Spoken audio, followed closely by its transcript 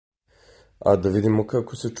A da vidimo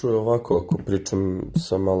kako se čuje ovako, ako pričam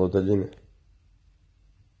sa malo daljine.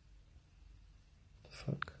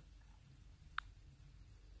 Fuck.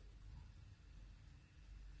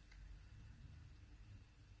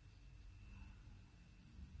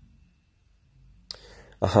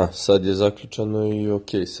 Aha, sad je zaključano i ok,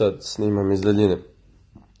 sad snimam iz daljine.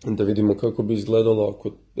 Da vidimo kako bi izgledalo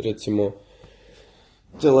ako, recimo,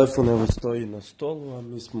 telefon evo stoji na stolu, a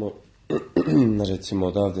mi smo, recimo,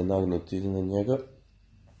 odavde nagnuti na njega.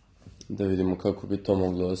 Da vidimo kako bi to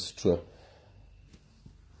moglo da se čuje.